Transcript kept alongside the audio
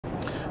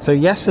So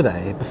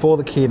yesterday, before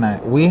the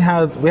keynote, we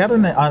had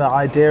an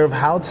idea of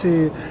how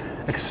to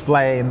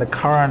explain the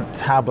current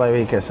Tableau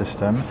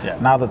ecosystem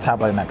now that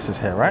Tableau Next is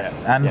here, right?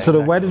 And sort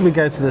of where did we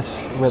go to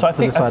this with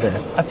this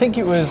idea? I think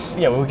it was,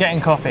 we were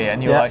getting coffee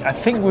and you were like, I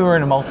think we were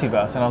in a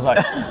multiverse. And I was like,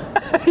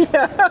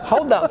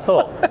 hold that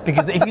thought.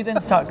 Because if you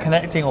then start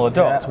connecting all the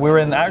dots, we're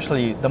in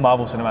actually the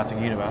Marvel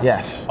Cinematic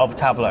Universe of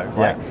Tableau,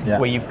 right?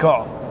 Where you've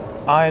got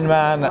Iron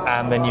Man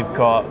and then you've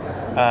got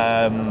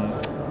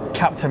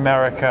Captain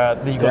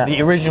America, you've got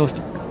the original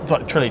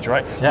trilogy,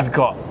 right? You've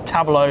got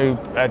Tableau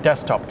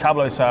Desktop,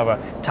 Tableau Server,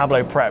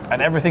 Tableau Prep,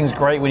 and everyth's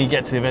great when you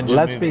get to the Avengers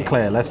Let's be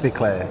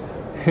clear.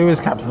 Who is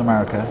Captain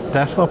America?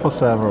 Desktop or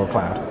server or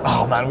cloud?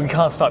 Oh man, we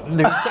can't start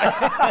losing.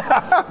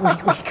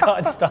 we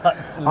can't start.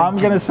 I'm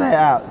going to say it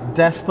out.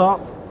 Desktop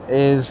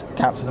is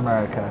Captain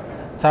America.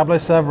 Tableau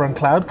Server and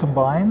Cloud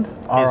combined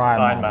are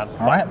Iron Man.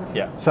 All right?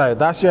 Yeah. So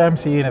that's your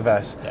MC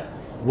universe. Yeah.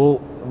 We'll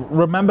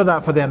remember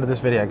that for the end of this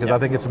video because I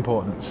think it's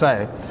important.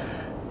 So,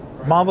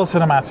 Marvel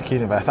Cinematic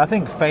Universe, I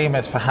think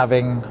famous for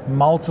having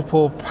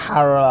multiple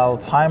parallel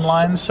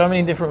timelines. So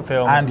many different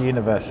films. And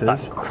universes.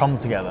 That come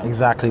together.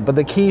 Exactly. But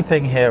the key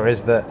thing here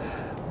is that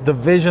the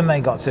vision they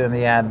got to in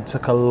the end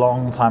took a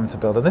long time to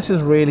build. And this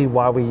is really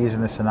why we're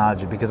using this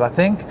analogy, because I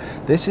think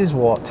this is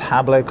what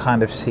Tableau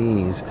kind of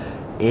sees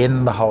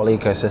in the whole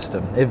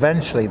ecosystem.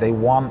 Eventually, they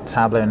want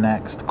Tableau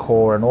Next,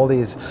 Core, and all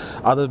these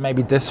other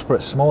maybe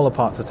disparate, smaller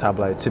parts of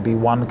Tableau to be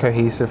one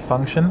cohesive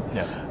function.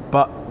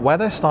 But where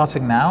they're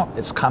starting now,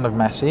 it's kind of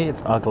messy,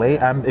 it's ugly,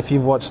 and if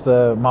you've watched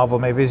the Marvel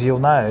movies, you'll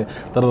know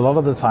that a lot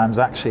of the times,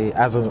 actually,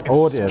 as an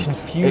audience,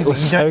 confusing. it was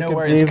so confusing.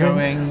 Where it's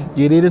going.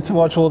 You needed to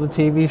watch all the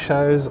TV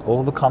shows,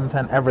 all the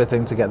content,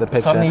 everything to get the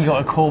picture. Suddenly you got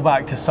a call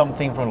back to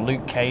something from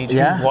Luke Cage.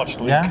 Who's watched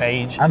Luke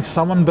Cage? And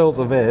someone built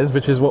a viz,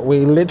 which is what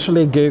we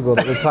literally Googled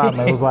at the time.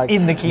 It was like,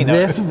 in the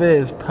keynote. This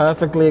viz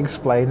perfectly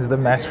explains the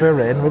mess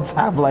we're in with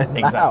Tableau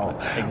now,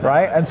 exactly.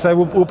 right? And so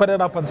we'll put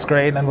it up on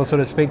screen and we'll sort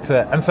of speak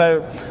to it. And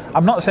so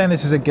I'm not saying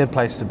this is a good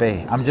place to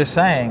be. I'm just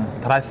saying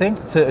that I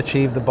think to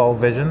achieve the bold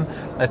vision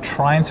they're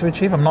trying to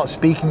achieve, I'm not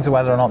speaking to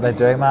whether or not they're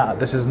doing that.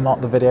 This is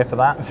not the video for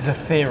that. This is a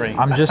theory.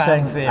 I'm just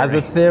saying, as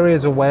a theory,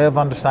 as a way of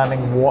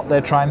understanding what they're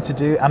trying to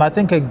do. And I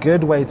think a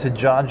good way to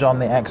judge on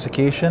the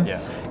execution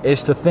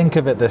is to think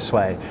of it this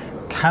way.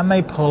 Can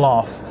they pull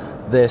off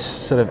this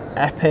sort of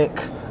epic,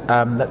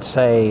 let's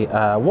say,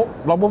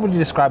 what would you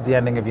describe the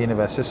ending of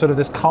Universe? It's sort of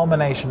this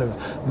culmination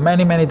of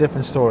many, many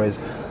different stories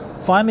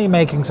finally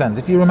making sense.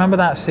 If you remember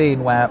that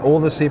scene where all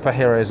the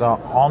superheroes are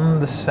on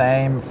the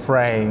same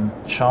frame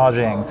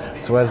charging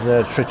towards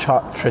the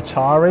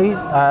Tritari,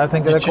 I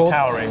think they're called?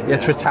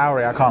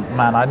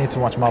 Tritari. I need to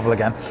watch Marvel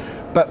again.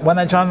 But when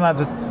they're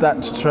charging that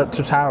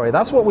Tritari,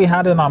 that's what we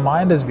had in our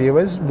mind as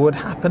viewers would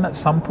happen at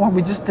some point.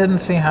 We just didn't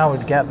see how it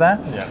would get there.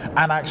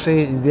 And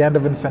actually, the end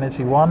of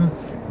Infinity War,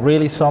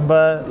 really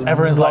somber.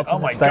 Everyone's like, oh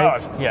my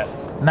God.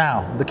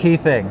 Now, the key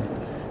thing,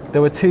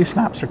 there were 2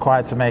 snaps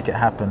required to make it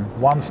happen.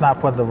 One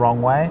snap went the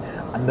wrong way,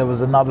 and there was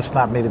another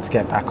snap needed to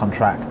get back on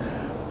track.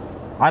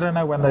 I don't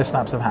know when those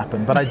snaps have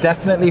happened, but I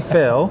definitely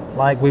feel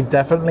like we've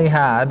definitely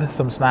had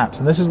some snaps.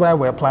 And this is where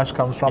Whiplash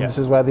comes from. This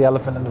is where the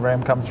elephant in the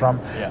room comes from.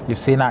 You've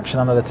seen Action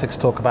Analytics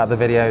talk about the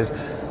videos.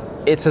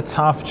 It's a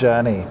tough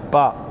journey,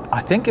 but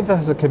I think if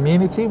as a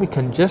community we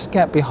can just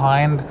get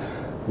behind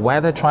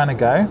where they're trying to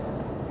go,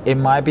 it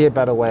might be a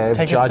better way of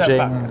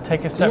judging.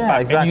 Take a step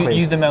back and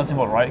use the melting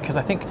pot, right? Because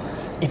I think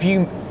if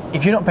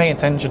you're not paying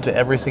attention to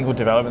every single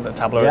development that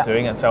Tableau are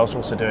doing and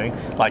Salesforce are doing,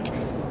 like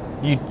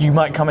you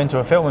might come into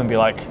a film and be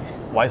like,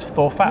 why is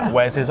Thor fat?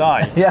 Where's his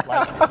eye?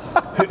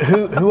 Like,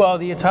 who are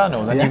the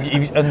Eternals? And,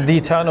 and the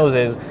Eternals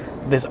is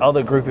this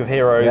other group of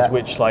heroes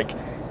which like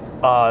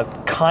are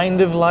kind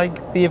of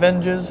like the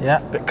Avengers,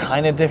 but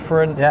kind of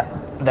different.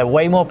 They're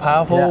way more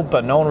powerful,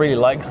 but no one really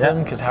likes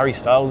them because Harry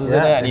Styles is in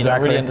it, and you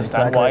don't really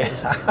understand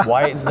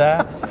why it's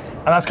there.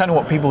 And that's kind of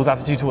what people's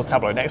attitude towards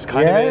Tableau Next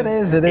kind of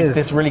is. It is. It's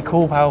this really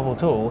cool, powerful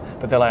tool,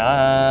 but they're like,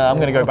 I'm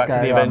going to go back to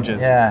the Avengers.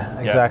 Yeah,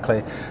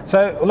 exactly.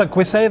 So, look,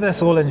 we say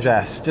this all in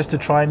jest, just to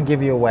try and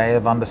give you a way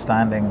of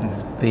understanding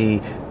the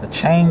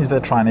change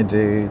they're trying to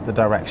do, the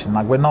direction.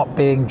 Like, we're not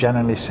being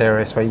generally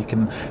serious where you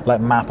can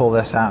like map all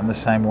this out in the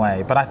same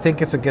way. But I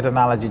think it's a good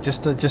analogy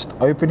just to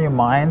open your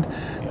mind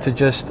to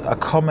just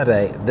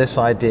accommodate this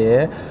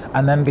idea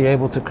and then be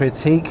able to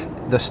critique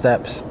the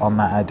steps on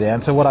that idea.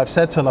 And so what I've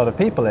said to a lot of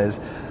people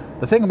is,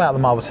 the thing about the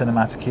Marvel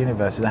Cinematic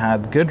Universe is it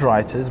had good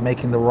writers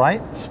making the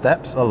right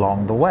steps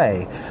along the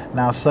way.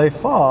 Now, so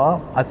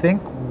far, I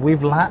think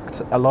we've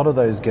lacked a lot of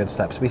those good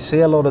steps. We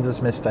see a lot of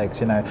these mistakes,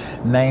 you know,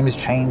 names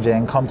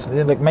changing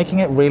constantly, like making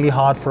it really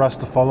hard for us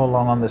to follow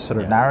along on this sort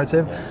of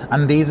narrative.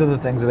 And these are the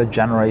things that are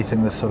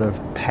generating this sort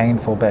of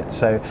painful bit.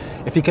 So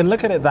if you can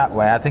look at it that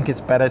way, I think it's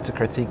better to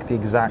critique the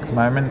exact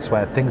moments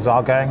where things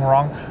are going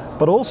wrong.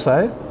 But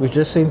also, we've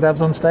just seen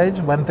devs on stage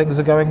when things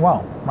are going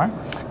well, right?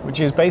 Which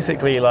is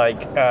basically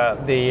like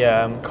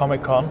the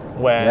Comic-Con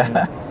when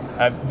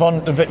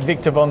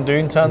Victor Von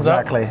Doom turns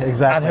up.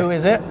 Exactly. And who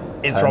is it?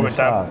 It's Robert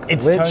Downey.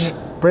 Which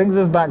brings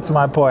us back to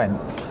my point.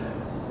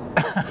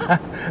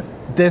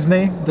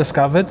 Disney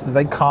discovered that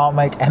they can't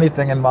make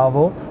anything in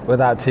Marvel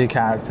without two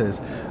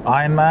characters,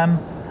 Iron Man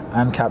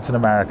and Captain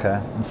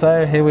America. And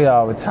so here we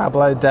are with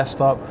Tableau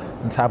Desktop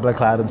and Tableau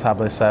Cloud and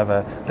Tableau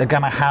Server. They're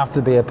going to have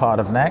to be a part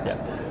of Next.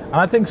 Yeah. And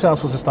I think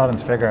Salesforce is starting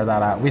to figure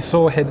that out. We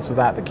saw hints of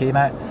that at the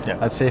keynote. Yeah.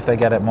 Let's see if they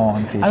get it more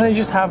in the future. And they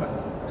just have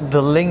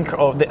the link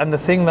of and the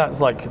thing that's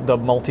like the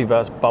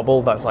multiverse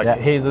bubble, that's like,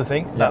 here's the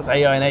thing, that's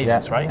AI and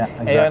agents, right? Yeah,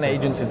 exactly. AI and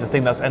agents is the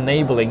thing that's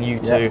enabling you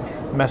to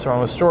mess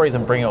around with stories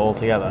and bring it all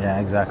together. Yeah,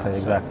 exactly.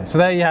 So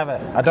there you have it.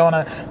 I don't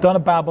want to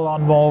babble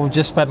on more. We've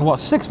just spent, what,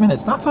 6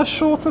 minutes? That's our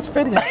shortest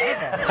video.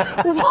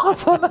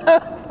 What on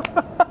earth?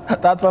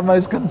 That's our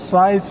most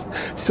concise,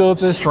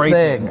 shortest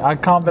thing. I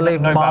can't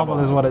believe Marvel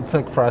is what it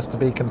took for us to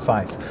be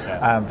concise.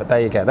 Yeah. But there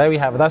you go. There we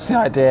have it. That's the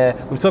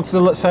idea. We've talked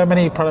to so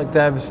many product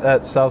devs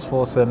at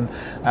Salesforce and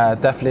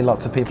definitely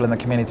lots of people in the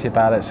community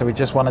about it. So we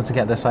just wanted to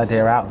get this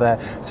idea out there.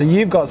 So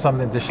you've got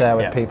something to share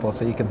with people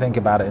so you can think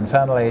about it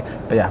internally.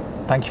 But yeah,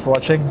 thank you for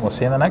watching. We'll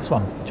see you in the next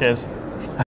one. Cheers.